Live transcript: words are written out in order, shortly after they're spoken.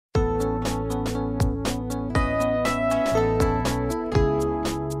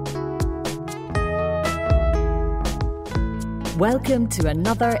Welcome to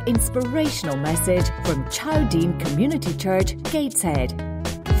another inspirational message from Chowdean Community Church, Gateshead.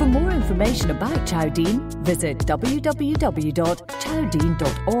 For more information about Chowdean, visit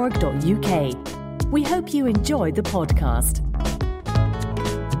www.chowdean.org.uk. We hope you enjoy the podcast.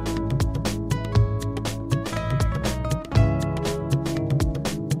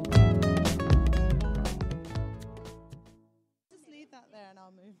 Just leave that there and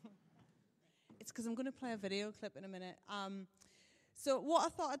I'll move on. It's because I'm going to play a video clip in a minute. So what I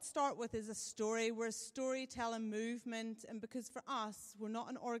thought I'd start with is a story. We're a storytelling movement, and because for us, we're not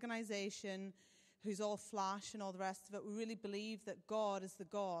an organization who's all flash and all the rest of it. We really believe that God is the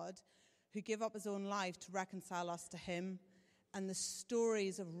God who gave up his own life to reconcile us to him, and the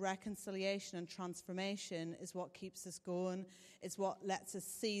stories of reconciliation and transformation is what keeps us going. It's what lets us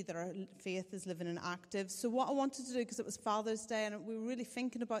see that our faith is living and active. So what I wanted to do, because it was Father's Day, and we were really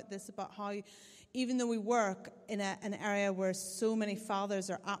thinking about this, about how even though we work in an area where so many fathers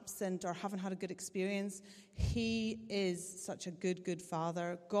are absent or haven't had a good experience, he is such a good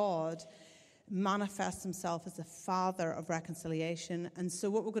father. God manifests himself as a father of reconciliation. And so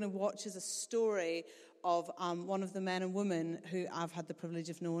what we're going to watch is a story of one of the men and women who I've had the privilege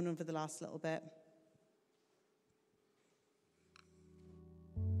of knowing over the last little bit.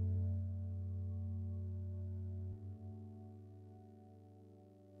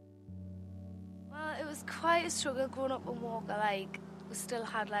 Well, it was quite a struggle growing up in Walker. Like, we still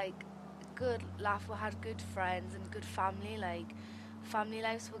had like a good laugh. We had good friends and good family. Like, family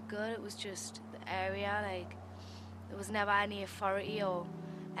lives were good. It was just the area. Like, there was never any authority or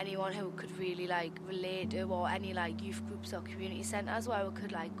anyone who could really like relate to, or any like youth groups or community centres where we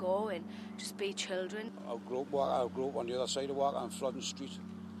could like go and just be children. I grew up on the other side of Walker on Flodden Street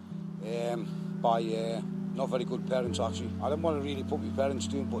by not very good parents actually. I didn't want to really put my parents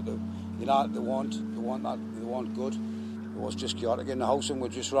down, but they weren't good. It was just chaotic in the house, and we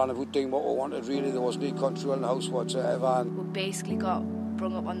just ran about doing what we wanted really. There wasn't any control in the house whatsoever. And we basically got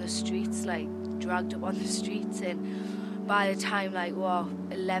brung up on the streets, like dragged up on the streets, and by the time like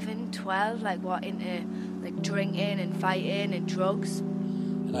 11, 12, like we're into like drinking and fighting and drugs.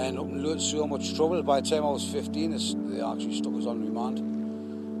 And I ended up in so much trouble. By the time I was 15, they actually stuck us on remand.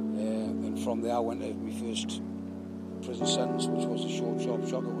 And from there I went to my first prison sentence, which was a short sharp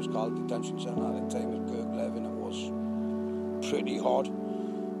shock. It was called detention centre at the time at Kirklev, and it was pretty hard.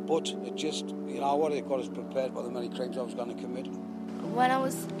 But it just, what it got us prepared for the many crimes I was going to commit. When I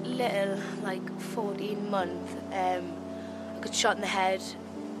was little, like 14 months, I got shot in the head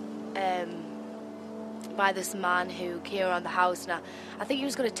by this man who came around the house, and I think he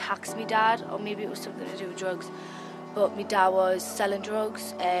was going to tax me dad, or maybe it was something to do with drugs, but my dad was selling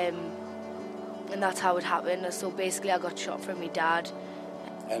drugs, and that's how it happened. So basically I got shot from my dad.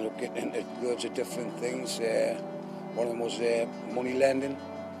 I ended up getting into loads of different things. One of them was money lending,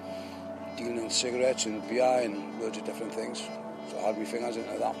 dealing in cigarettes and beer and loads of different things. So I had my fingers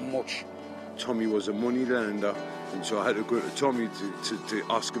into that much. Tommy was a money lender, and so I had to go to Tommy to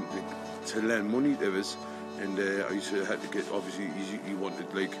ask him to lend money to us, and I used to have to get, obviously he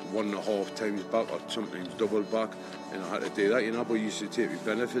wanted like 1.5 times back or sometimes double back, and I had to do that, but I used to take my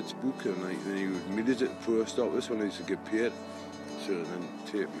benefits book and then he would meet us at the post office when I used to get paid, so then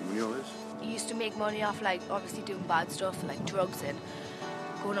take my money on us. He used to make money off like obviously doing bad stuff like drugs and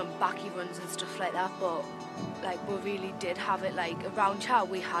going on backy runs and stuff like that, but like we really did have it like around Chow.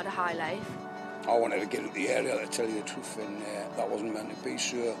 We had a high life. I wanted to get out of the area, to tell you the truth, and that wasn't meant to be,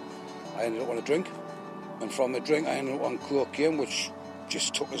 so I ended up on a drink, and from the drink I ended up on cocaine, which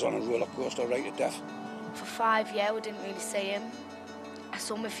just took us on a roller coaster right to death. For 5 years we didn't really see him. I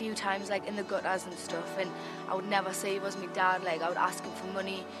saw him a few times like in the gutters and stuff, and I would never say he was my dad. Like I would ask him for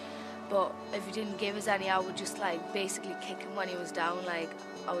money, but if he didn't give us any, I would just like basically kick him when he was down. Like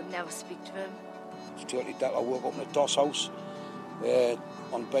I would never speak to him. It's totally dead. I woke up in a DOS house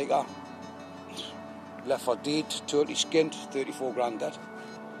on Baker, left for deed, totally skint, 34 grand debt,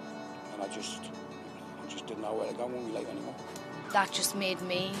 and I just didn't know where to go in my life anymore. That just made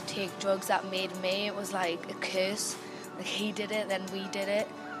me take drugs. That made me, it was like a curse. Like he did it, then we did it.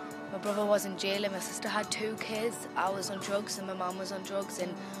 My brother was in jail and my sister had 2 kids. I was on drugs and my mum was on drugs,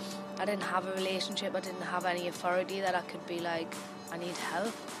 and I didn't have a relationship. I didn't have any authority that I could be like, I need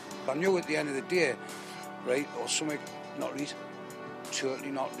help. I knew at the end of the day, right, or something not right,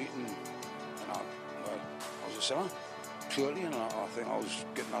 totally not right, and I was a sinner, totally, and I think I was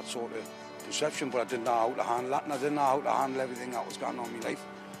getting that sort of perception, but I didn't know how to handle that, and I didn't know how to handle everything that was going on in my life.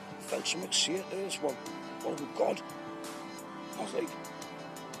 I felt something serious, what about God? I was like,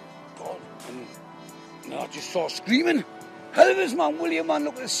 God, and I just started screaming, help us, man, will you, man,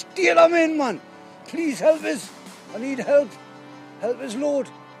 look at the state I'm in, man, please help us, I need help. help us, Lord,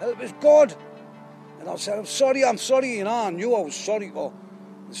 help us, God. And I said, I'm sorry, you know. I knew I was sorry for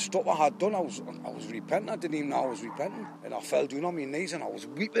the stuff I had done. I was repenting. I didn't even know I was repenting. And I fell down on my knees and I was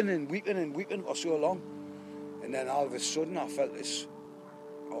weeping for so long. And then all of a sudden I felt this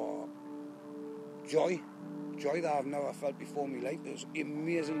joy that I've never felt before in my life. It was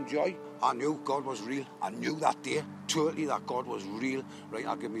amazing joy. I knew God was real. I knew that day, totally, that God was real. Right,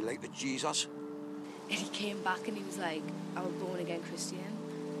 I'll give me life to Jesus. And he came back and he was like, I'm a born-again Christian.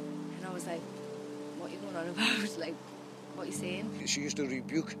 And I was like, what are you going on about? Like, what are you saying? She used to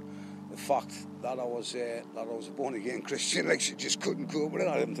rebuke the fact that I was a born-again Christian. Like, she just couldn't cope with it.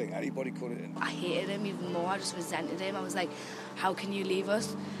 I didn't think anybody could. I hated him even more. I just resented him. I was like, how can you leave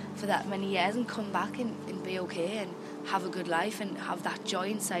us for that many years and come back and be okay and have a good life and have that joy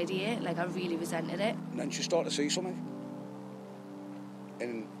inside you? Like, I really resented it. And then she started to see something.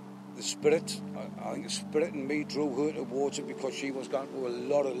 And the Spirit, I think the Spirit in me drew her towards it because she was going through a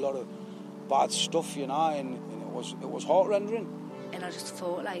lot of bad stuff, you know, and it was heart-rendering. And I just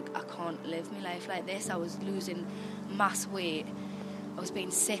thought, like, I can't live my life like this. I was losing mass weight. I was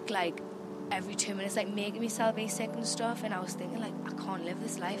being sick, like, every 2 minutes, like, making myself be sick and stuff. And I was thinking, like, I can't live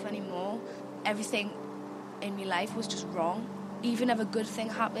this life anymore. Everything in my life was just wrong. Even if a good thing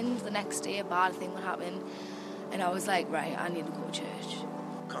happened, the next day a bad thing would happen. And I was like, right, I need to go to church.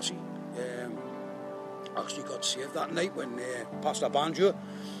 Cassie actually got saved that night when Pastor Banjo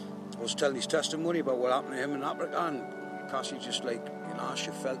was telling his testimony about what happened to him in Africa, and Cassie just, like, you know,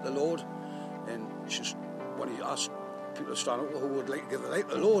 she felt the Lord, and just when he asked people to stand up who would like to give their life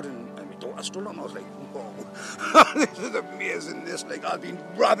to the Lord, and my daughter stood up, and I was like, whoa, this is amazing. This, like, I've been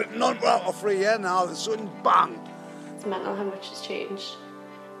rabbiting on for 3 years now, all of a sudden, bang. It's mental how much has changed.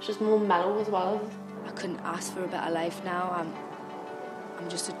 It's just more mellow as well. I couldn't ask for a better life now. I'm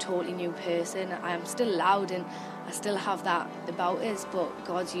just a totally new person. I am still loud and I still have that about us, but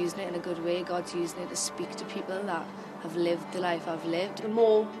God's using it in a good way. God's using it to speak to people that have lived the life I've lived. The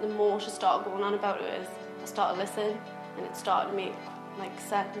more she started going on about it, I started listening, and it started to make, like,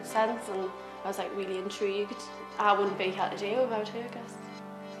 sense, and I was, like, really intrigued. I wouldn't be here today without her, I guess.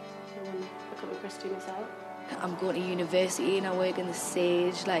 I wouldn't become a Christian myself. I'm going to university and I work in the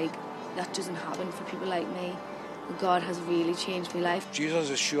stage. Like, that doesn't happen for people like me. God has really changed my life. Jesus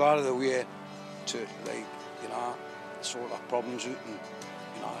is sure the way to, like, you know, sort our problems out and,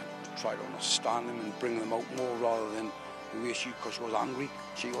 you know, to try to understand them and bring them out more rather than the way because she was angry.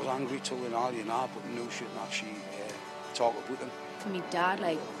 She was angry too and all, you know, but knew she didn't actually talk about them. For me dad,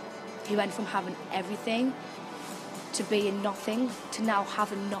 like, he went from having everything to being nothing to now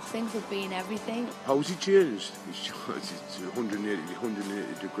having nothing for being everything. How's he changed? It's 180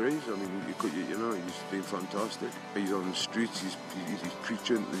 degrees. I mean, you know, he's been fantastic. He's on the streets. He's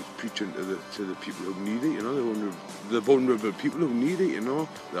preaching to the people who need it. You know, the vulnerable people who need it. You know,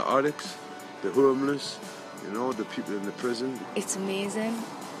 the addicts, the homeless. You know, the people in the prison. It's amazing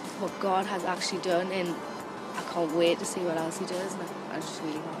what God has actually done, and I can't wait to see what else he does. And I just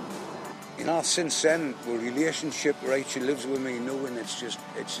really can't. You know, since then, our relationship, right, she lives with me, you know, and it's just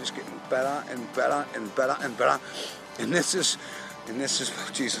getting better and better and better and better. And this is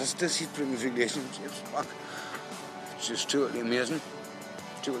what Jesus does. He brings relationships back. It's just totally amazing.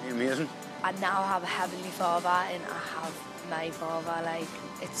 Totally amazing. I now have a Heavenly Father and I have my Father. Like,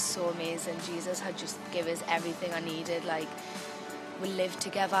 it's so amazing. Jesus had just given us everything I needed. Like, we live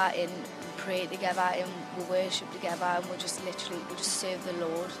together and we pray together and we worship together and we just serve the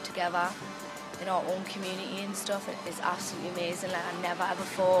Lord together in our own community and stuff. It's absolutely amazing. Like, I never ever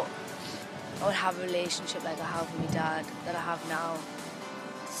thought I would have a relationship like I have with my dad that I have now.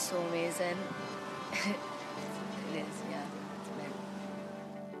 It's so amazing. It is, yeah.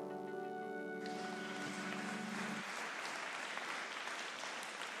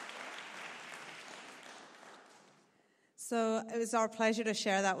 So it was our pleasure to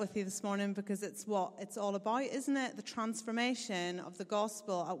share that with you this morning because it's what it's all about, isn't it? The transformation of the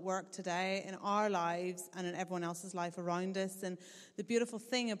gospel at work today in our lives and in everyone else's life around us. And the beautiful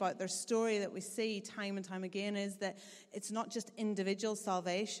thing about their story that we see time and time again is that it's not just individual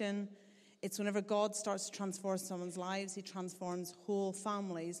salvation. It's whenever God starts to transform someone's lives, he transforms whole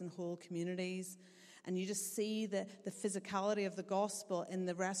families and whole communities. And you just see the physicality of the gospel in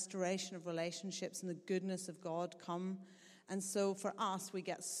the restoration of relationships and the goodness of God come. And so for us, we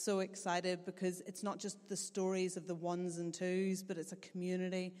get so excited because it's not just the stories of the ones and twos, but it's a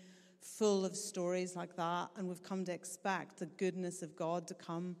community full of stories like that. And we've come to expect the goodness of God to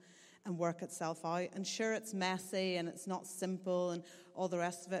come and work itself out. And sure, it's messy and it's not simple and all the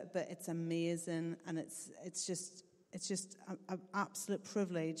rest of it, but it's amazing. And it's just an absolute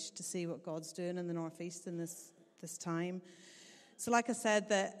privilege to see what God's doing in the Northeast in this time. So like I said,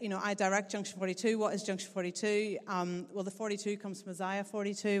 that I direct Junction42. What is Junction42? Well, the 42 comes from Isaiah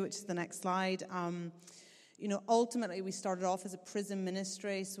 42, which is the next slide. Ultimately, we started off as a prison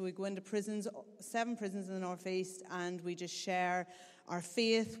ministry. So we go into prisons, 7 prisons in the Northeast, and we just share our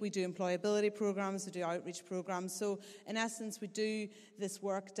faith. We do employability programs, we do outreach programs. So in essence, we do this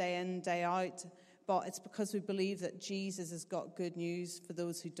work day in, day out, but it's because we believe that Jesus has got good news for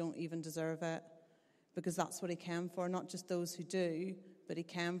those who don't even deserve it, because that's what he came for, not just those who do, but he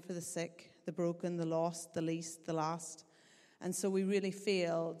came for the sick, the broken, the lost, the least, the last. And so we really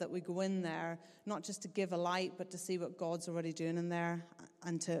feel that we go in there, not just to give a light, but to see what God's already doing in there,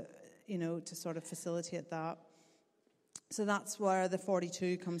 and to sort of facilitate that. So that's where the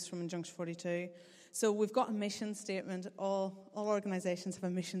 42 comes from in Junction42. So we've got a mission statement. All organisations have a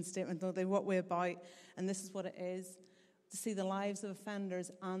mission statement, don't they? What we're about, and this is what it is: to see the lives of offenders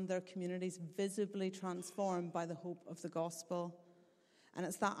and their communities visibly transformed by the hope of the gospel. And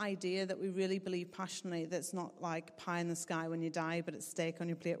it's that idea that we really believe passionately, that it's not like pie in the sky when you die, but it's steak on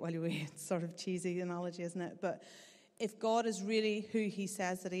your plate while you eat. It's sort of cheesy analogy, isn't it? But if God is really who he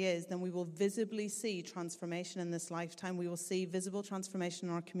says that he is, then we will visibly see transformation in this lifetime. We will see visible transformation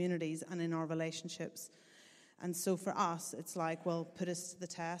in our communities and in our relationships. And so for us, it's like, well, put us to the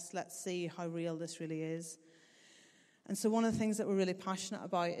test. Let's see how real this really is. And so one of the things that we're really passionate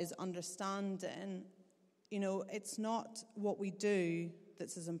about is understanding, it's not what we do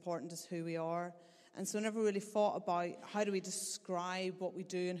that's as important as who we are. And so I never really thought about how do we describe what we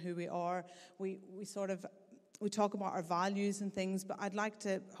do and who we are. We talk about our values and things, but I'd like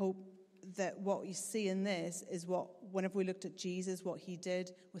to hope that what you see in this is whenever we looked at Jesus, what he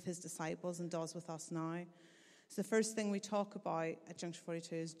did with his disciples and does with us now. So the first thing we talk about at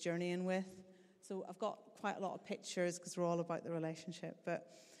Junction42 is journeying with. So I've got quite a lot of pictures because we're all about the relationship. But,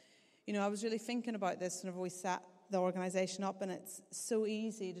 I was really thinking about this whenever we set the organisation up, and it's so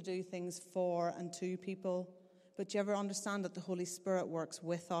easy to do things for and to people. But do you ever understand that the Holy Spirit works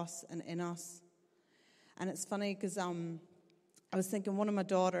with us and in us? And it's funny because I was thinking one of my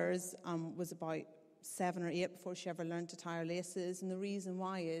daughters was about 7 or 8 before she ever learned to tie her laces. And the reason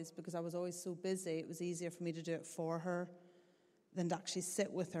why is because I was always so busy, it was easier for me to do it for her than to actually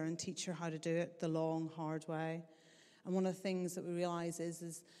sit with her and teach her how to do it the long, hard way. And one of the things that we realise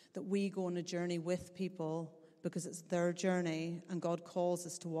is that we go on a journey with people because it's their journey, and God calls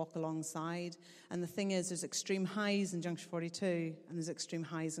us to walk alongside. And the thing is, there's extreme highs in Junction42, and there's extreme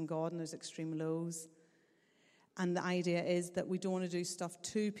highs in God, and there's extreme lows. And the idea is that we don't want to do stuff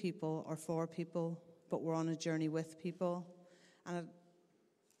to people or for people, but we're on a journey with people. And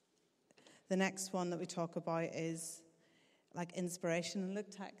the next one that we talk about is like inspiration. And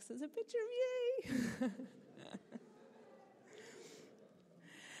look, Tex, there's a picture of you.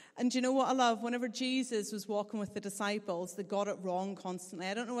 And do you know what I love? Whenever Jesus was walking with the disciples, they got it wrong constantly.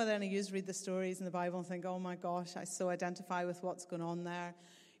 I don't know whether any of you read the stories in the Bible and think, oh my gosh, I so identify with what's going on there.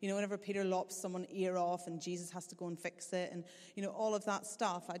 Whenever Peter lops someone's ear off and Jesus has to go and fix it, and, all of that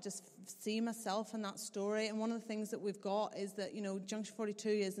stuff, I just see myself in that story. And one of the things that we've got is that, Junction42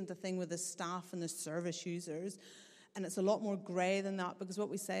 isn't a thing with the staff and the service users. And it's a lot more grey than that, because what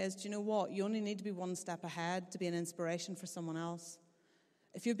we say is, do you know what? You only need to be one step ahead to be an inspiration for someone else.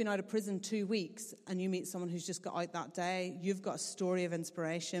 If you've been out of prison 2 weeks and you meet someone who's just got out that day, you've got a story of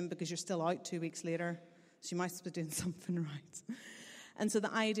inspiration because you're still out 2 weeks later. So you might be doing something right. And so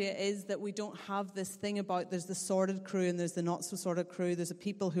the idea is that we don't have this thing about there's the sorted crew and there's the not so sorted crew. There's a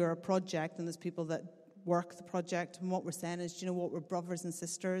people who are a project and there's people that work the project. And what we're saying is, do you know what? We're brothers and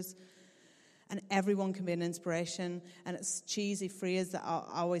sisters. And everyone can be an inspiration. And it's cheesy phrase that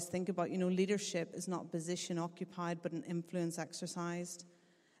I always think about. Leadership is not position occupied, but an influence exercised.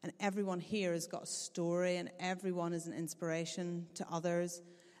 And everyone here has got a story, and everyone is an inspiration to others.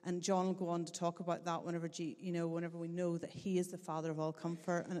 And John will go on to talk about that whenever we know that he is the Father of all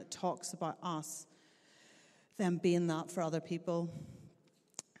comfort, and it talks about us, them being that for other people.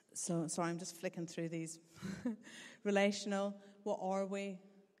 So, sorry, I'm just flicking through these. Relational, what are we?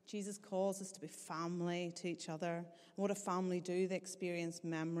 Jesus calls us to be family to each other. And what do family do? They experience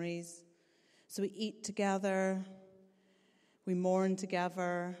memories. So we eat together. We mourn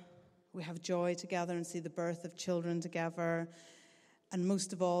together, we have joy together and see the birth of children together. And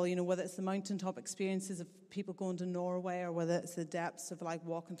most of all, whether it's the mountaintop experiences of people going to Norway or whether it's the depths of like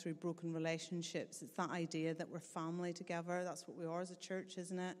walking through broken relationships, it's that idea that we're family together. That's what we are as a church,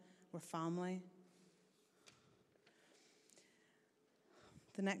 isn't it? We're family.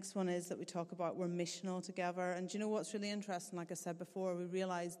 The next one is that we talk about we're missional together. And do you know what's really interesting? Like I said before, we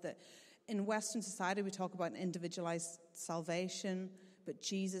realize that in Western society, we talk about an individualized salvation, but but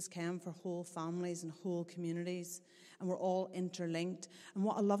Jesus came for whole families and whole communities, and we're all interlinked. And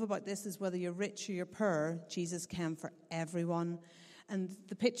what I love about this is whether you're rich or you're poor, Jesus came for everyone. And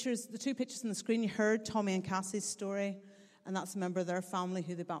the two pictures on the screen, you heard Tommy and Cassie's story, and that's a member of their family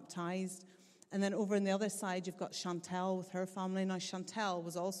who they baptised. And then over on the other side, you've got Chantel with her family. Now, Chantel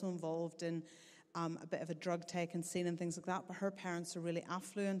was also involved in a bit of a drug-taking scene and things like that, but her parents are really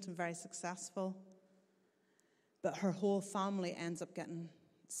affluent and very successful. But her whole family ends up getting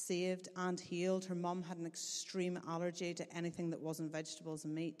saved and healed. Her mum had an extreme allergy to anything that wasn't vegetables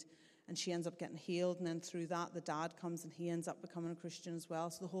and meat, and she ends up getting healed. And then through that, the dad comes and he ends up becoming a Christian as well.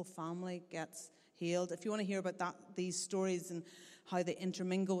 So the whole family gets healed. If you want to hear about these stories and how they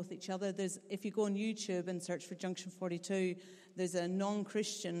intermingle with each other, if you go on YouTube and search for Junction42, there's a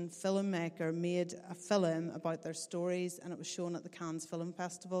non-Christian filmmaker made a film about their stories, and it was shown at the Cannes Film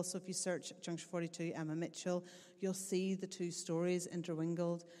Festival. So if you search Junction42 Emma Mitchell, you'll see the two stories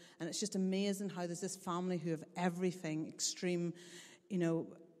intermingled. And it's just amazing how there's this family who have everything, extreme,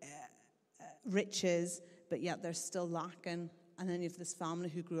 riches, but yet they're still lacking. And then you have this family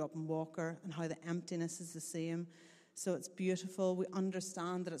who grew up in Walker, and how the emptiness is the same. So it's beautiful. We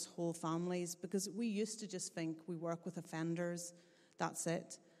understand that it's whole families, because we used to just think we work with offenders, that's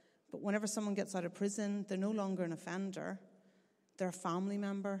it. But whenever someone gets out of prison, they're no longer an offender. They're a family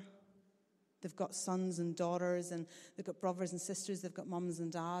member. They've got sons and daughters, and they've got brothers and sisters, they've got mums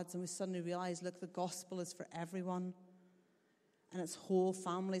and dads, and we suddenly realize, look, the gospel is for everyone. And it's whole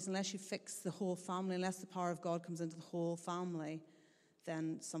families. Unless you fix the whole family, unless the power of God comes into the whole family,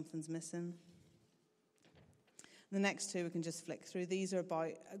 then something's missing. The next two we can just flick through. These are about,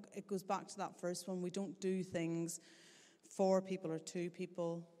 it goes back to that first one. We don't do things for people or to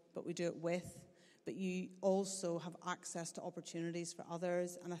people, but we do it with. But you also have access to opportunities for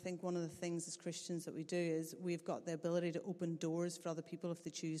others. And I think one of the things as Christians that we do is we've got the ability to open doors for other people if they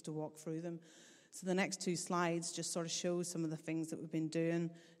choose to walk through them. So the next two slides just sort of show some of the things that we've been doing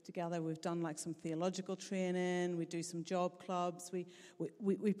together. We've done like some theological training. We do some job clubs.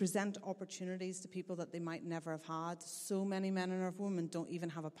 We present opportunities to people that they might never have had. So many men and women don't even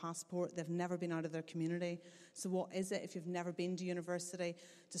have a passport. They've never been out of their community. So what is it if you've never been to university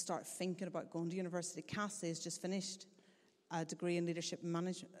to start thinking about going to university? Cassie has just finished a degree in business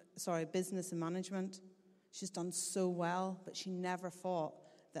and management. She's done so well, but she never thought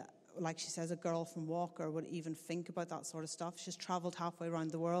that, like she says, a girl from Walker would even think about that sort of stuff. She's travelled halfway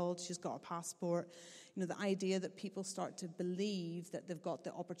around the world. She's got a passport. The idea that people start to believe that they've got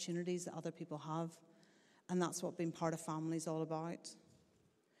the opportunities that other people have. And that's what being part of family is all about.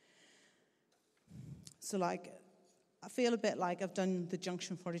 So, I feel a bit like I've done the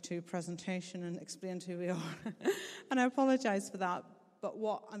Junction42 presentation and explained who we are. And I apologise for that. But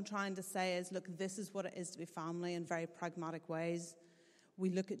what I'm trying to say is, look, this is what it is to be family in very pragmatic ways. We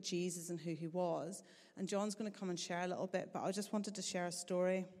look at Jesus and who he was. And John's going to come and share a little bit, but I just wanted to share a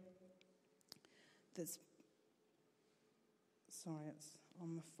story it's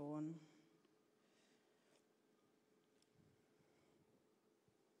on my phone.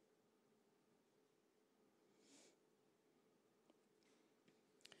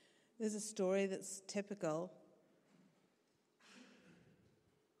 There's a story that's typical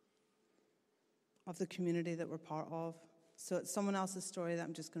of the community that we're part of. So it's someone else's story that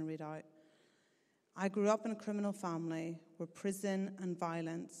I'm just going to read out. I grew up in a criminal family where prison and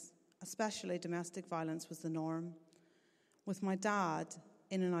violence, especially domestic violence, was the norm. With my dad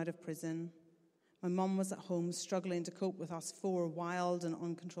in and out of prison, my mum was at home struggling to cope with us 4 wild and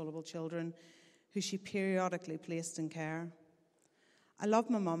uncontrollable children who she periodically placed in care. I loved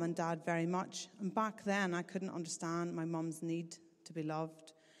my mum and dad very much, and back then I couldn't understand my mum's need to be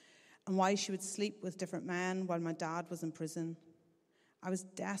loved and why she would sleep with different men while my dad was in prison. I was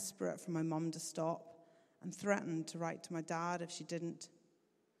desperate for my mum to stop and threatened to write to my dad if she didn't.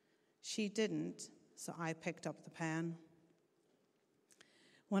 She didn't, so I picked up the pen.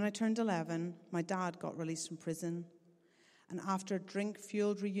 When I turned 11, my dad got released from prison, and after a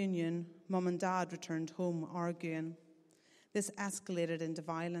drink-fueled reunion, Mum and Dad returned home arguing. This escalated into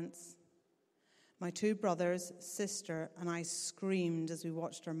violence. My 2 brothers, sister, and I screamed as we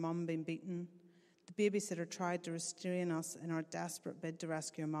watched our mum being beaten. The babysitter tried to restrain us in our desperate bid to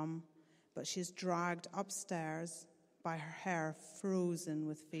rescue Mum, but she is dragged upstairs by her hair frozen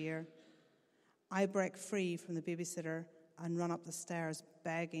with fear. I break free from the babysitter and run up the stairs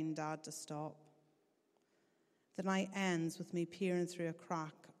begging Dad to stop. The night ends with me peering through a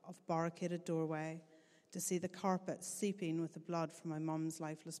crack of barricaded doorway to see the carpet seeping with the blood from my mum's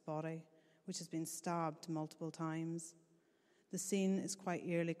lifeless body, which has been stabbed multiple times. The scene is quite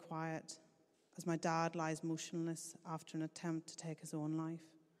eerily quiet as my dad lies motionless after an attempt to take his own life.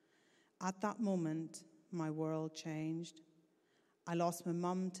 At that moment, my world changed. I lost my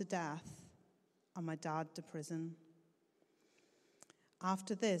mum to death and my dad to prison.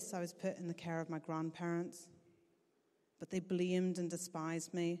 After this, I was put in the care of my grandparents, but they blamed and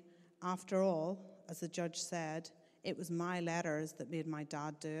despised me. After all, as the judge said, it was my letters that made my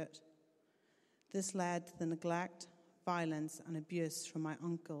dad do it. This led to the neglect, violence, and abuse from my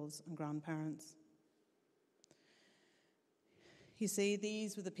uncles and grandparents. You see,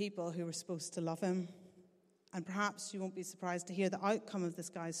 these were the people who were supposed to love him. And perhaps you won't be surprised to hear the outcome of this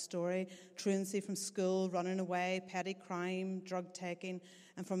guy's story. Truancy from school, running away, petty crime, drug taking.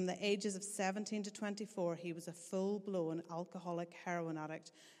 And from the ages of 17 to 24, he was a full-blown alcoholic heroin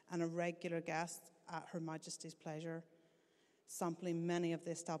addict and a regular guest at Her Majesty's pleasure, sampling many of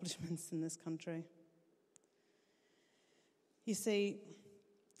the establishments in this country. You see,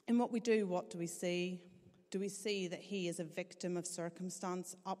 in what we do, what do we see? Do we see that he is a victim of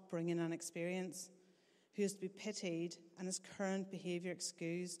circumstance, upbringing, and experience, who is to be pitied and his current behaviour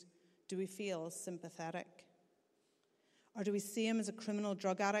excused? Do we feel sympathetic? Or do we see him as a criminal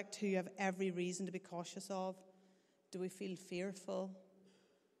drug addict who you have every reason to be cautious of? Do we feel fearful?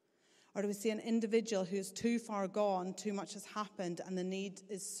 Or do we see an individual who is too far gone, too much has happened, and the need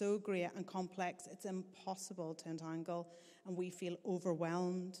is so great and complex, it's impossible to entangle, and we feel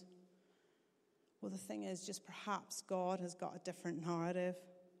overwhelmed? Well, the thing is, just perhaps God has got a different narrative.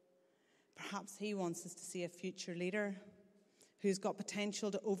 Perhaps he wants us to see a future leader who's got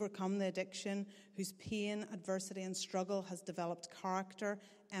potential to overcome the addiction, whose pain, adversity, and struggle has developed character,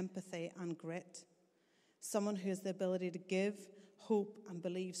 empathy, and grit. Someone who has the ability to give, hope, and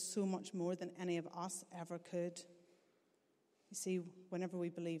believe so much more than any of us ever could. You see, whenever we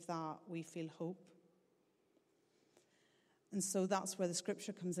believe that, we feel hope. And so that's where the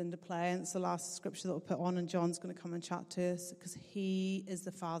scripture comes into play, and it's the last scripture that we'll put on, and John's going to come and chat to us, because he is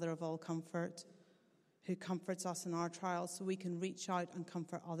the Father of all comfort, who comforts us in our trials so we can reach out and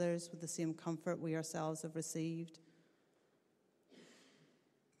comfort others with the same comfort we ourselves have received.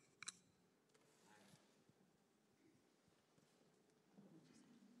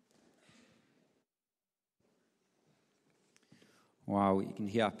 Wow, you can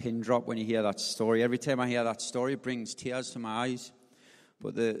hear a pin drop when you hear that story. Every time I hear that story, it brings tears to my eyes.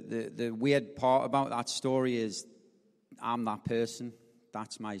 But the weird part about that story is I'm that person.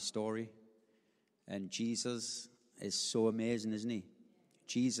 That's my story. And Jesus is so amazing, isn't he?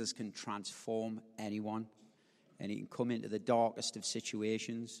 Jesus can transform anyone. And he can come into the darkest of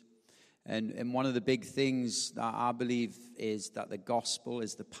situations. And one of the big things that I believe is that the gospel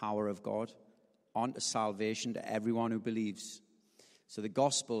is the power of God unto salvation to everyone who believes. So the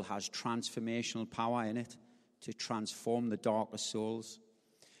gospel has transformational power in it to transform the darkest souls.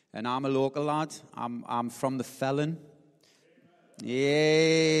 And I'm a local lad. I'm from the Felon.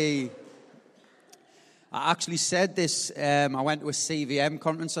 Yay! I actually said this. I went to a CVM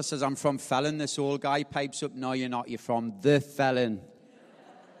conference. I says, I'm from Felon. This old guy pipes up, no, you're not. You're from the Felon.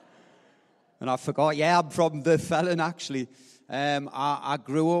 And I forgot, yeah, I'm from the Felon, actually. I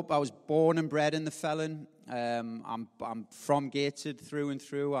grew up, I was born and bred in the Felon. I'm from Gateshead through and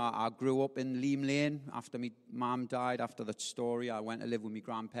through. I grew up in Leam Lane. After my mum died, after that story, I went to live with my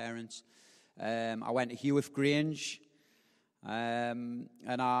grandparents. I went to Hewitt Grange, and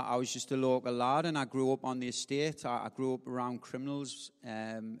I was just a local lad, and I grew up on the estate. I grew up around criminals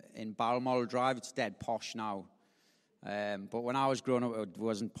in Balmoral Drive. It's dead posh now. But when I was growing up, it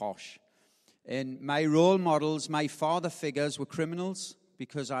wasn't posh. And my role models, my father figures were criminals,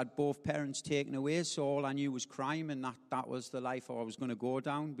 because I had both parents taken away, so all I knew was crime, and that was the life I was going to go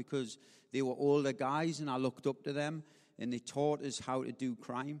down, because they were older guys, and I looked up to them, and they taught us how to do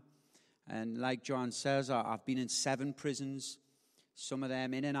crime. And like John says, I've been in 7 prisons, some of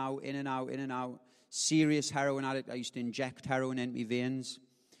them in and out, in and out, in and out. Serious heroin addict. I used to inject heroin into my veins.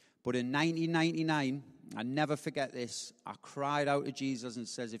 But in 1999, I never forget this, I cried out to Jesus and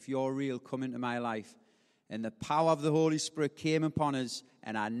says, if you're real, come into my life. And the power of the Holy Spirit came upon us,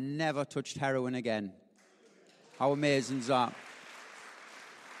 and I never touched heroin again. How amazing is that?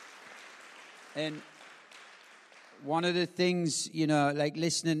 And one of the things, you know, like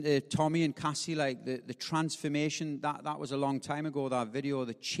listening to Tommy and Cassie, like the transformation, that was a long time ago, that video,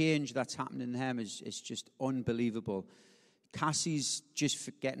 the change that's happened in them is just unbelievable. Cassie's just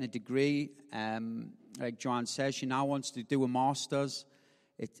getting a degree. Like Joanne says, she now wants to do a master's.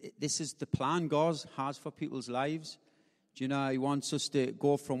 This is the plan God has for people's lives. Do you know, he wants us to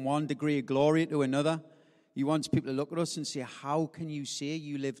go from one degree of glory to another. He wants people to look at us and say, how can you say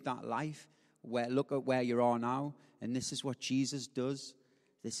you lived that life? Look at where you are now. And this is what Jesus does.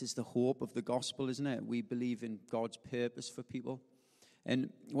 This is the hope of the gospel, isn't it? We believe in God's purpose for people.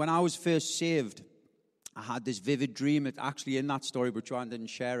 And when I was first saved, I had this vivid dream. It's actually in that story, but Joanne didn't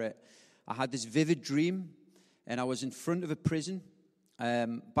share it. I had this vivid dream, and I was in front of a prison.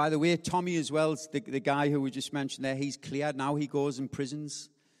 By the way, Tommy as well, the guy who we just mentioned there, he's cleared now. He goes in prisons.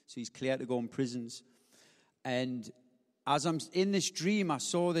 So he's cleared to go in prisons. And as I'm in this dream, I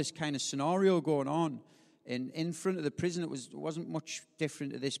saw this kind of scenario going on. And in front of the prison, it wasn't much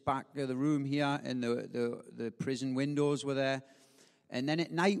different to this back of the room here, and the prison windows were there. And then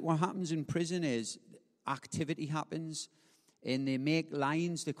at night, what happens in prison is activity happens, and they make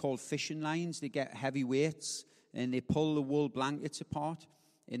lines. They're called fishing lines. They get heavy weights, and they pull the wool blankets apart,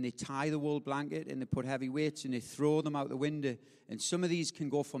 and they tie the wool blanket, and they put heavy weights, and they throw them out the window. And some of these can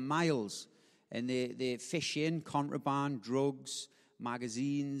go for miles, and they fish in contraband, drugs,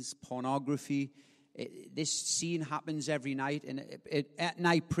 magazines, pornography. This scene happens every night, and at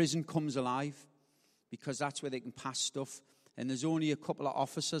night prison comes alive because that's where they can pass stuff. And there's only a couple of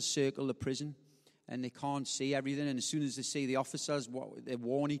officers circle the prison, and they can't see everything. And as soon as they see the officers, they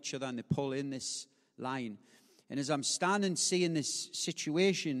warn each other, and they pull in this line. And as I'm standing seeing this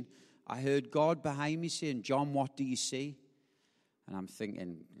situation, I heard God behind me saying, "John, what do you see?" And I'm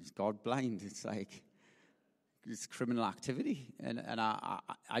thinking, is God blind? It's like, it's criminal activity. And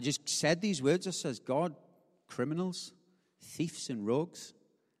I just said these words. I says, "God, criminals, thieves and rogues."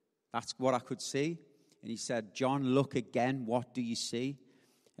 That's what I could see. And he said, "John, look again. What do you see?"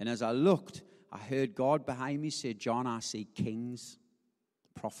 And as I looked, I heard God behind me say, "John, I see kings.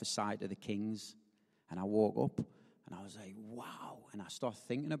 Prophesy to the kings." And I woke up and I was like, wow. And I started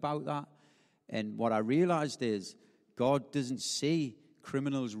thinking about that. And what I realized is God doesn't see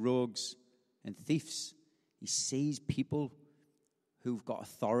criminals, rogues, and thieves. He sees people who've got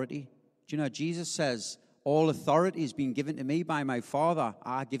authority. Do you know, Jesus says, "All authority has been given to me by my Father.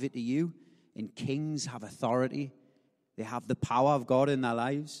 I give it to you." And kings have authority. They have the power of God in their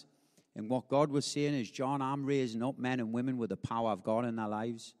lives. And what God was saying is, "John, I'm raising up men and women with the power of God in their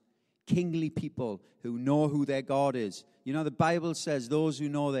lives." Kingly people who know who their God is. You know, the Bible says those who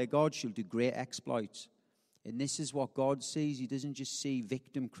know their God shall do great exploits. And this is what God sees. He doesn't just see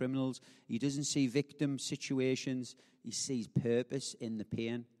victim criminals. He doesn't see victim situations. He sees purpose in the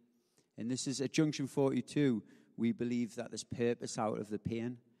pain. And this is at Junction42, we believe that there's purpose out of the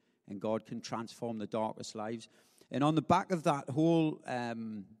pain, and God can transform the darkest lives. And on the back of that whole,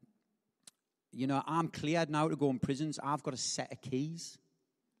 I'm cleared now to go in prisons. I've got a set of keys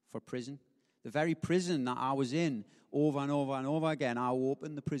for prison. The very prison that I was in over and over and over again, I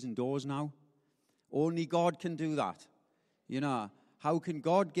open the prison doors now. Only God can do that. You know, how can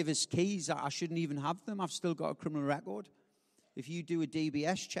God give us keys that I shouldn't even have them? I've still got a criminal record. If you do a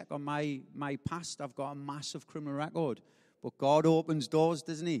DBS check on my past, I've got a massive criminal record. But God opens doors,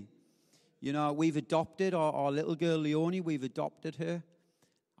 doesn't he? You know, we've adopted our little girl, Leonie, we've adopted her.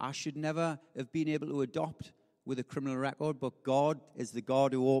 I should never have been able to adopt with a criminal record, but God is the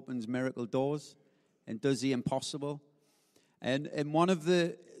God who opens miracle doors and does the impossible. And one of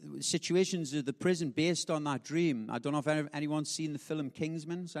the situations of the prison based on that dream, I don't know if anyone's seen the film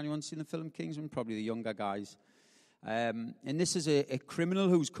Kingsman. Has anyone seen the film Kingsman? Probably the younger guys. And this is a criminal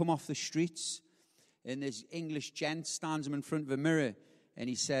who's come off the streets, and this English gent stands him in front of a mirror, and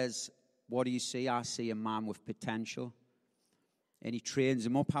he says, "What do you see?" "I see a man with potential." And he trains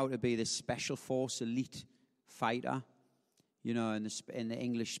him up how to be this special force elite fighter, you know, in the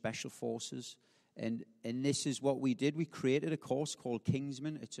English special forces. And this is what we did. We created a course called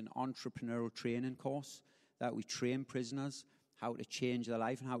Kingsman. It's an entrepreneurial training course that we train prisoners how to change their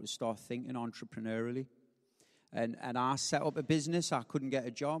life and how to start thinking entrepreneurially. And I set up a business. I couldn't get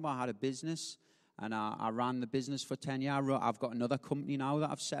a job. I had a business, and I ran the business for 10 years. I've got another company now that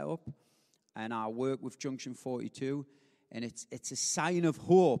I've set up, and I work with Junction42. And it's a sign of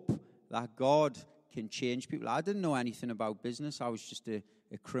hope that God can change people. I didn't know anything about business. I was just a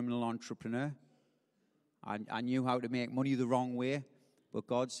criminal entrepreneur. I knew how to make money the wrong way. But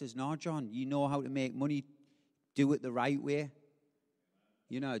God says, "No, John, you know how to make money. Do it the right way.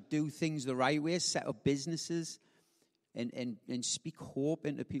 You know, do things the right way. Set up businesses and speak hope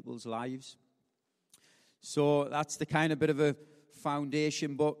into people's lives." So that's the kind of bit of a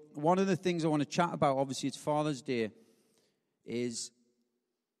foundation. But one of the things I want to chat about, obviously it's Father's Day, is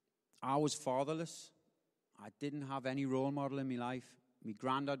I was fatherless. I didn't have any role model in my life. My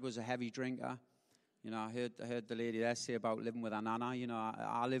granddad was a heavy drinker. You know, I heard the lady there say about living with her nana. You know,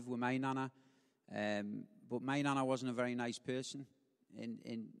 I live with my nana, but my nana wasn't a very nice person.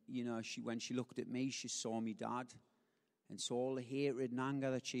 And you know, when she looked at me, she saw me dad, and saw all the hatred and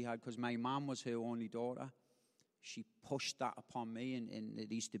anger that she had because my mum was her only daughter. she pushed that upon me, and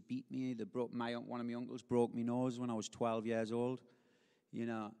it used to beat me. One of my uncles broke my nose when I was 12 years old. You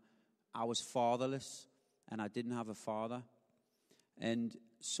know, I was fatherless, and I didn't have a father. And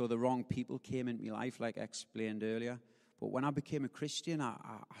so the wrong people came into my life, like I explained earlier. But when I became a Christian, I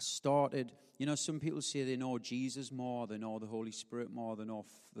started, you know, some people say they know Jesus more, they know the Holy Spirit more, they know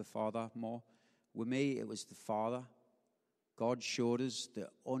the Father more. With me, it was the Father. God showed us the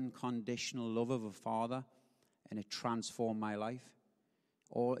unconditional love of a Father, and it transformed my life.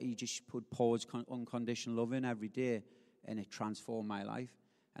 Or he just pours unconditional love in every day, and it transformed my life.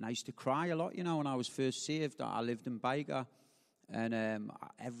 And I used to cry a lot, you know, when I was first saved. I lived in Bicester, and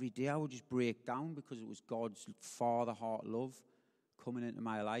every day I would just break down because it was God's Father heart love coming into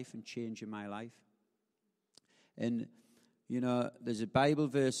my life and changing my life. And, you know, there's a Bible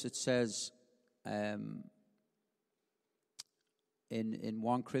verse that says, in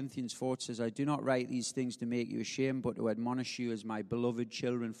 1 Corinthians 4, it says, I do not write these things to make you ashamed, but to admonish you as my beloved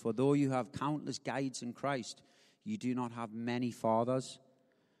children. For though you have countless guides in Christ, you do not have many fathers.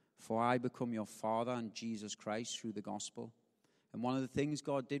 For I become your father in Jesus Christ through the gospel. And one of the things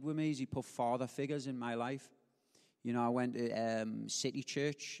God did with me is he put father figures in my life. You know, I went to City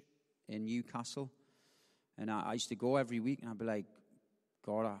Church in Newcastle, and I used to go every week, and I'd be like,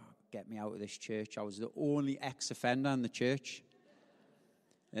 God, get me out of this church. I was the only ex-offender in the church.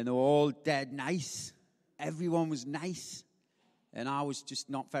 And they were all dead nice. Everyone was nice. And I was just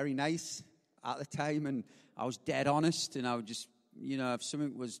not very nice at the time. And I was dead honest. And I would just, you know, if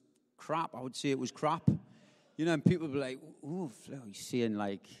something was crap, I would say it was crap. You know, and people would be like, oh, Flo, he's saying,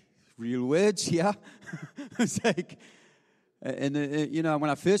 like, real words here. It's like, and, you know, when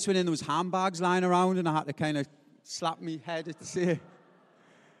I first went in, there was handbags lying around. And I had to kind of slap my head and say,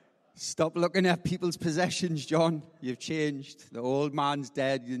 stop looking at people's possessions, John. You've changed. The old man's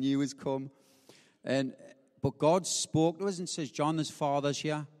dead. The new has come. But God spoke to us and says, John, there's fathers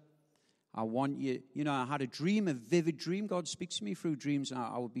here. I want you. You know, I had a dream, a vivid dream. God speaks to me through dreams.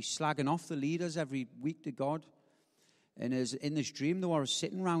 I would be slagging off the leaders every week to God. And in this dream, they were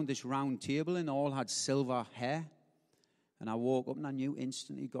sitting around this round table, and they all had silver hair. And I woke up, and I knew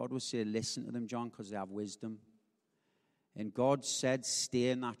instantly God would say, listen to them, John, because they have wisdom. And God said,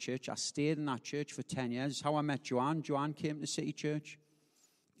 stay in that church. I stayed in that church for 10 years. That's how I met Joanne. Joanne came to City Church.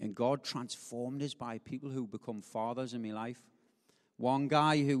 And God transformed us by people who become fathers in my life. One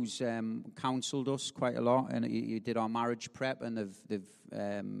guy who's counseled us quite a lot, and he did our marriage prep, and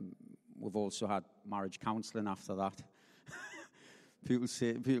we've also had marriage counselling after that. People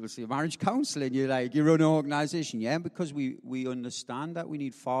say marriage counselling. You run an organisation, yeah, because we understand that we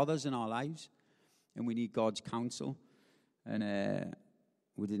need fathers in our lives, and we need God's counsel. And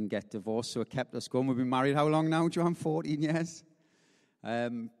we didn't get divorced, so it kept us going. We've been married how long now, John? 14 years.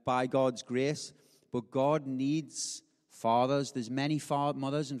 By God's grace. But God needs fathers. There's many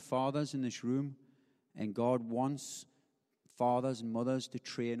mothers and fathers in this room. And God wants fathers and mothers to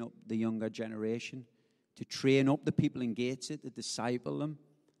train up the younger generation, to train up the people in Gateshead, to disciple them.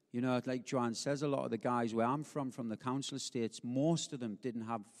 You know, like Joanne says, a lot of the guys where I'm from the council estates, most of them didn't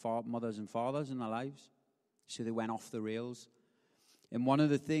have mothers and fathers in their lives. So they went off the rails. And one of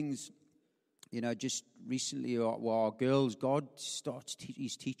the things, you know, just recently, our girls, God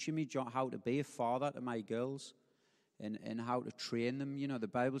he's teaching me how to be a father to my girls and how to train them. You know, the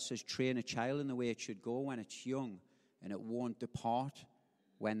Bible says, train a child in the way it should go when it's young, and it won't depart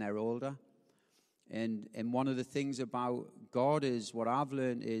when they're older. And one of the things about God is, what I've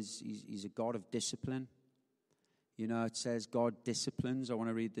learned is he's a God of discipline. You know, it says God disciplines. I want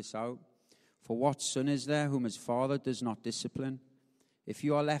to read this out. For what son is there whom his father does not discipline? If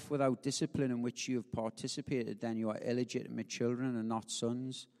you are left without discipline in which you have participated, then you are illegitimate children and not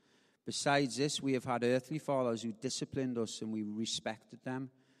sons. Besides this, we have had earthly fathers who disciplined us, and we respected them.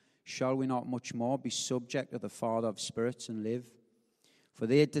 Shall we not much more be subject to the Father of spirits and live? For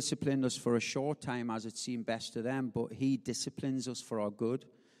they disciplined us for a short time as it seemed best to them, but he disciplines us for our good,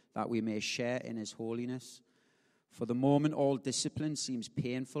 that we may share in his holiness. For the moment, all discipline seems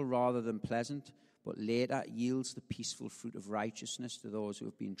painful rather than pleasant, but later yields the peaceful fruit of righteousness to those who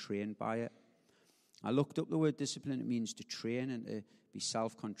have been trained by it. I looked up the word discipline. It means to train and to be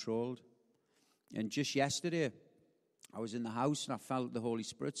self-controlled. And just yesterday, I was in the house and I felt the Holy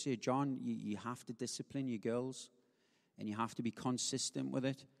Spirit say, John, you have to discipline your girls, and you have to be consistent with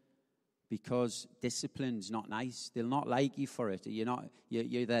it, because discipline's not nice. They'll not like you for it.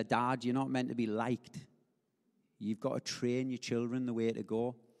 You're their dad. You're not meant to be liked. You've got to train your children the way to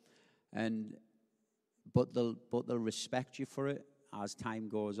go, but they'll respect you for it as time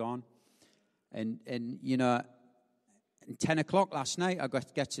goes on. And you know, At 10 o'clock last night, I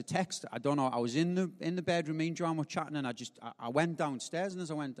get a text. I don't know. I was in the bedroom, me and John were chatting, and I went downstairs, and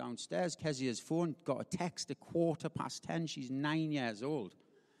as I went downstairs, Kezia's phone got a text at 10:15. She's 9 years old.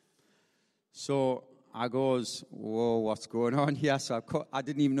 So I goes, whoa, what's going on here? So I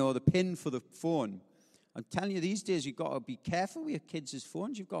didn't even know the pin for the phone. I'm telling you, these days you've got to be careful with your kids'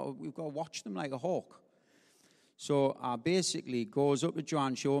 phones. We've got to watch them like a hawk. So I basically goes up to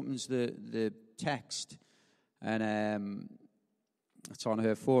Joanne. She opens the text, and it's on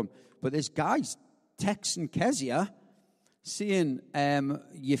her phone. But this guy's texting Kezia, saying,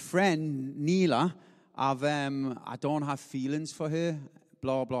 your friend Neela, I don't have feelings for her,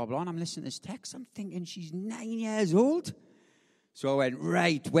 blah, blah, blah. And I'm listening to this text. I'm thinking she's 9 years old. So I went,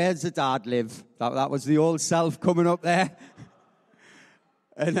 right, where's the dad live? That was the old self coming up there.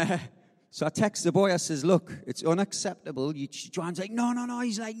 And so I text the boy. I says, look, it's unacceptable. Joanne's like, no,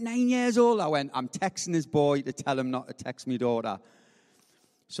 he's like 9 years old. I went, I'm texting this boy to tell him not to text me daughter.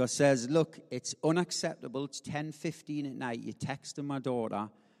 So I says, look, it's unacceptable. It's 10:15 at night. You're texting my daughter.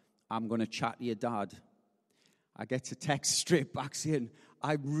 I'm going to chat to your dad. I get a text straight back saying,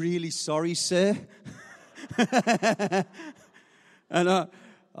 I'm really sorry, sir. And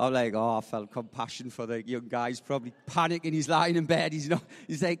I'm like, I felt compassion for the young guy. He's probably panicking. He's lying in bed. He's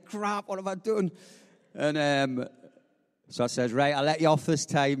like, crap, what have I done? And so I said, right, I'll let you off this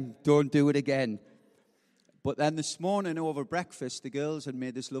time. Don't do it again. But then this morning over breakfast, the girls had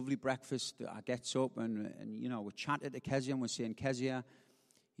made this lovely breakfast. I gets up and we chatted to Kezia and we're saying, Kezia,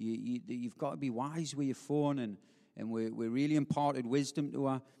 you've got to be wise with your phone. And we really imparted wisdom to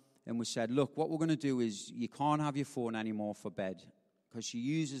her. And we said, look, what we're going to do is you can't have your phone anymore for bed. Because she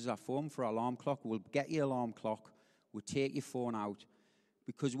uses her phone for her alarm clock. We'll get your alarm clock. We'll take your phone out.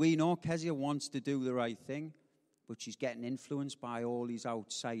 Because we know Kezia wants to do the right thing, but she's getting influenced by all these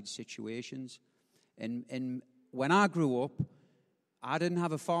outside situations. And when I grew up, I didn't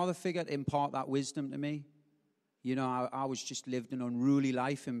have a father figure to impart that wisdom to me. I was just lived an unruly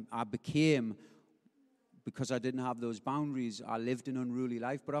life, and I became, because I didn't have those boundaries, I lived an unruly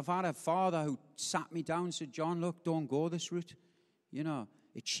life. But I've had a father who sat me down and said, John, look, don't go this route.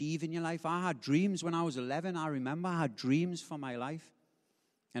 Achieve in your life. I had dreams when I was 11. I remember I had dreams for my life.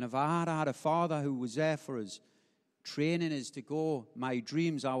 And if I had a father who was there for us, training us to go, my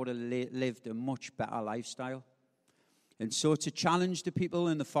dreams, I would have lived a much better lifestyle. And so to challenge the people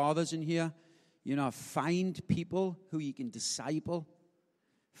and the fathers in here, find people who you can disciple.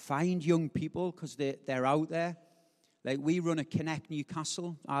 Find young people, because they're out there. Like we run a Connect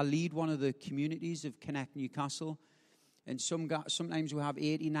Newcastle. I lead one of the communities of Connect Newcastle. And sometimes we have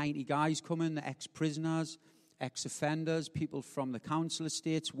 80, 90 guys coming, the ex-prisoners, ex-offenders, people from the council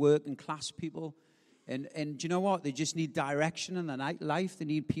estates, working class people. And do you know what? They just need direction in their life. They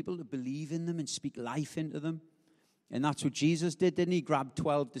need people to believe in them and speak life into them. And that's what Jesus did, didn't he? Grabbed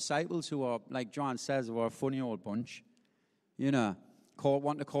 12 disciples who are, like John says, were a funny old bunch.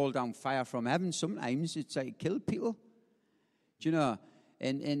 Want to call down fire from heaven. Sometimes it's like killed people.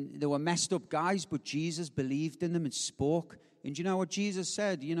 And they were messed up guys, but Jesus believed in them and spoke. And do you know what Jesus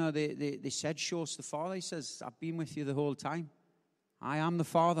said? They said, show us the Father. He says, I've been with you the whole time. I am the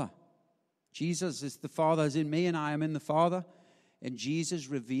Father. Jesus is the Father is in me, and I am in the Father. And Jesus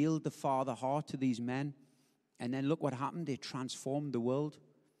revealed the Father heart to these men. And then look what happened. They transformed the world.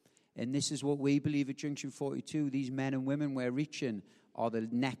 And this is what we believe at Junction42. These men and women we're reaching are the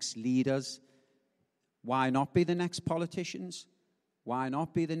next leaders. Why not be the next politicians? Why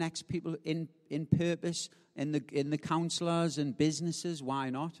not be the next people in purpose, in the councillors and businesses?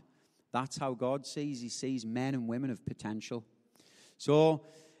 Why not? That's how God sees. He sees men and women of potential. So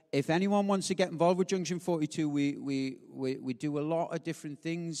if anyone wants to get involved with Junction42, we do a lot of different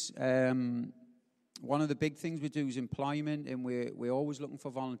things. One of the big things we do is employment, and we're always looking for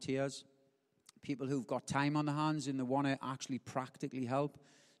volunteers, people who've got time on their hands and they want to actually practically help.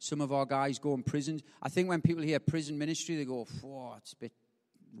 Some of our guys go in prisons. I think when people hear prison ministry, they go, whoa, it's a bit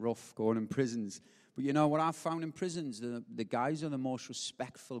rough going in prisons. But you know what I've found in prisons? The guys are the most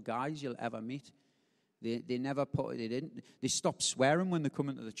respectful guys you'll ever meet. They never put it in. They stop swearing when they come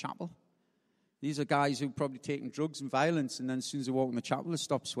into the chapel. These are guys who've probably taken drugs and violence, and then as soon as they walk in the chapel, they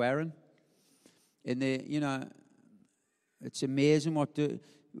stop swearing. And it's amazing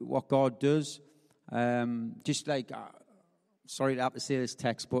what God does. Just like... sorry to have to say this,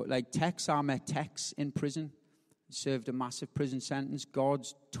 Tex, but like Tex, I met Tex in prison. Served a massive prison sentence.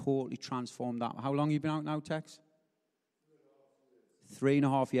 God's totally transformed that. How long have you been out now, Tex?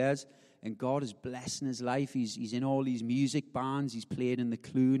 3.5 years. And God is blessing his life. He's in all these music bands. He's played in the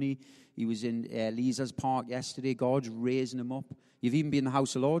Clooney. He was in Leisures Park yesterday. God's raising him up. You've even been in the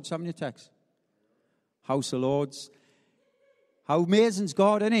House of Lords, haven't you, Tex? House of Lords. How amazing's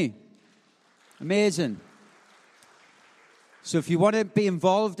God, isn't he? Amazing. So if you want to be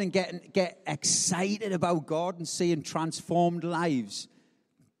involved and get excited about God and seeing transformed lives,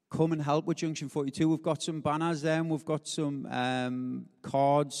 come and help with Junction42. We've got some banners there, and we've got some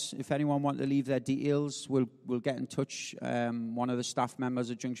cards. If anyone wants to leave their details, we'll get in touch. One of the staff members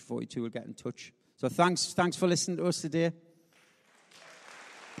of Junction42 will get in touch. So thanks for listening to us today.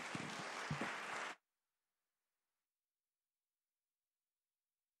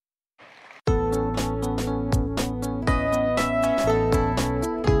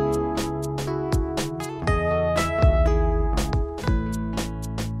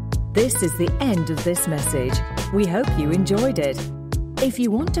 This is the end of this message. We hope you enjoyed it. If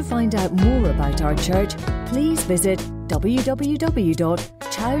you want to find out more about our church, please visit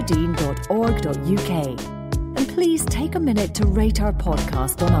www.chowdean.org.uk. And please take a minute to rate our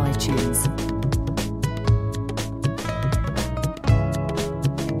podcast on iTunes.